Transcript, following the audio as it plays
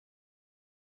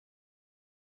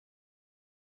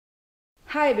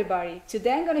Hi everybody,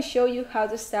 today I'm going to show you how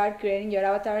to start creating your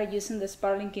avatar using the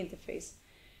Spark interface.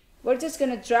 We're just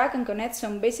going to drag and connect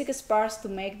some basic sparks to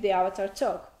make the avatar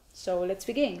talk. So let's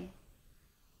begin.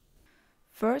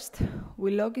 First,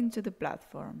 we log into the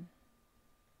platform.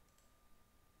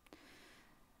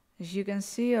 As you can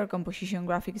see, our composition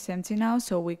graphic is empty now,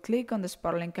 so we click on the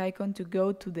Spark icon to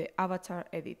go to the avatar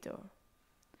editor.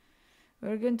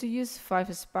 We're going to use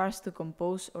 5 sparks to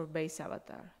compose our base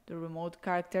avatar. The remote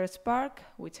character spark,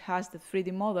 which has the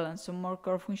 3D model and some more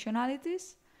core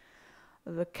functionalities.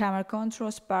 The camera control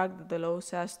spark that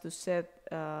allows us to set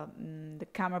the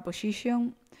camera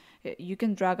position. You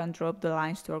can drag and drop the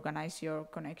lines to organize your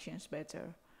connections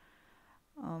better.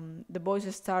 The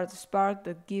voice start spark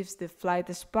that gives the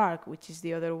flight spark, which is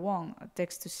the other one, a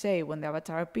text to say when the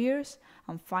avatar appears.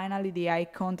 And finally the eye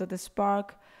contact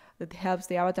spark, that helps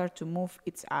the avatar to move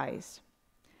its eyes.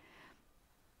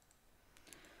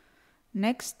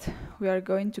 Next, we are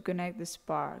going to connect the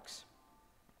sparks.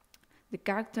 The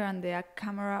character and the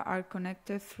camera are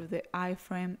connected through the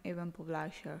iframe event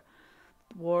publisher.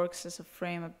 It works as a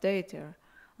frame updater,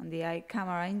 and the eye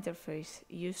camera interface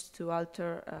used to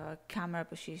alter camera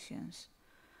positions.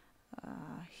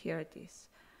 Here it is.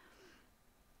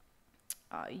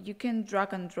 You can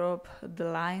drag and drop the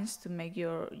lines to make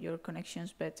your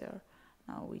connections better.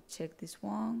 Now we check this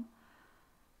one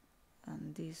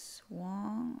and this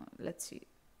one. Let's see.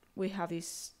 We have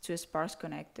these 2 sparks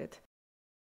connected.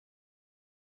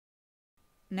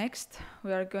 Next,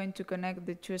 we are going to connect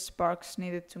the 2 sparks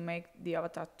needed to make the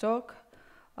avatar talk.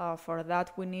 For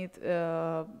that, we need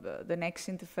the next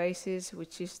interfaces,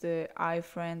 which is the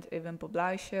iframe event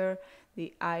publisher,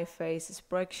 the eye face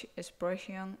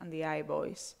expression, and the eye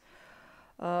voice.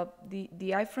 The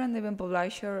iframe event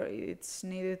publisher, it's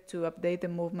needed to update the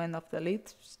movement of the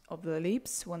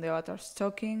lips when the avatar is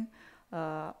talking.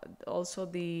 Also,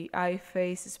 the eye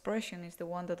face expression is the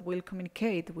one that will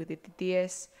communicate with the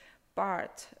TTS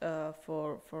part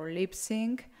for lip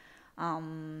sync.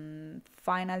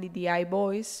 Finally, the eye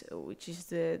voice, which is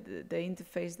the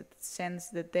interface that sends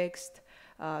the text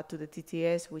to the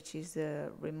TTS, which is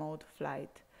the remote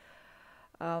flight.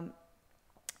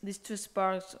 These 2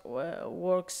 sparks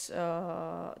works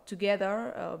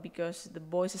together because the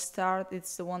voice start,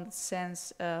 it's the one that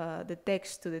sends the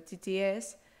text to the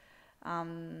TTS.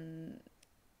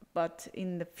 But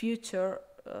in the future,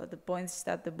 the point is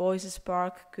that the voice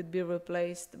spark could be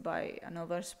replaced by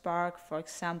another spark, for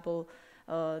example,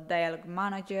 dialogue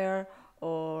manager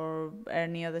or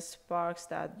any other sparks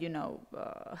that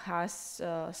has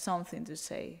something to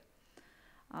say.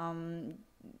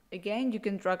 Again, you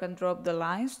can drag and drop the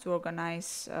lines to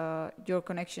organize your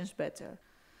connections better.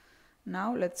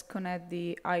 Now let's connect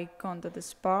the eye contact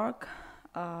spark.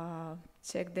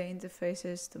 Check the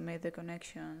interfaces to make the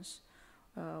connections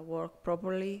work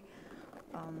properly.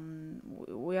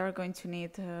 We are going to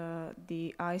need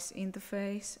the eyes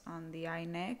interface and the eye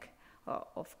neck.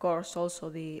 Of course, also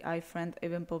the iframe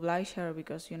event publisher,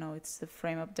 because it's the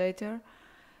frame updater.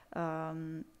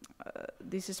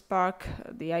 This spark,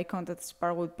 the eye contact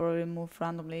spark, will probably move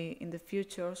randomly in the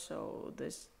future, so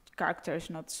this character is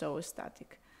not so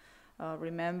static.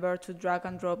 Remember to drag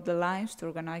and drop the lines to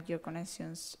organize your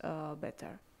connections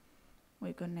better.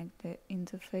 We connect the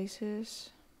interfaces.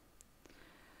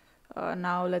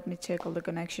 Now let me check all the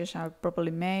connections are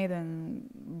properly made, and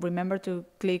remember to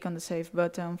click on the save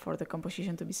button for the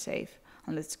composition to be saved.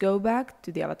 And let's go back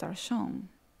to the avatar song.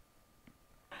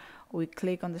 We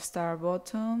click on the star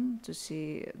button to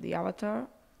see the avatar.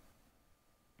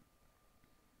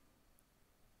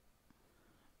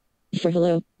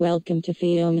 Hello, welcome to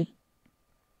Fiona.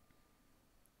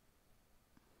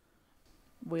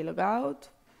 We log out.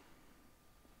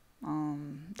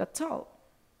 That's all.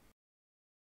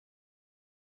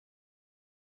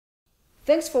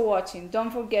 Thanks for watching.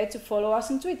 Don't forget to follow us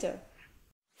on Twitter.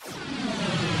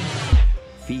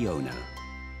 Fiona,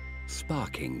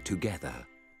 sparking together.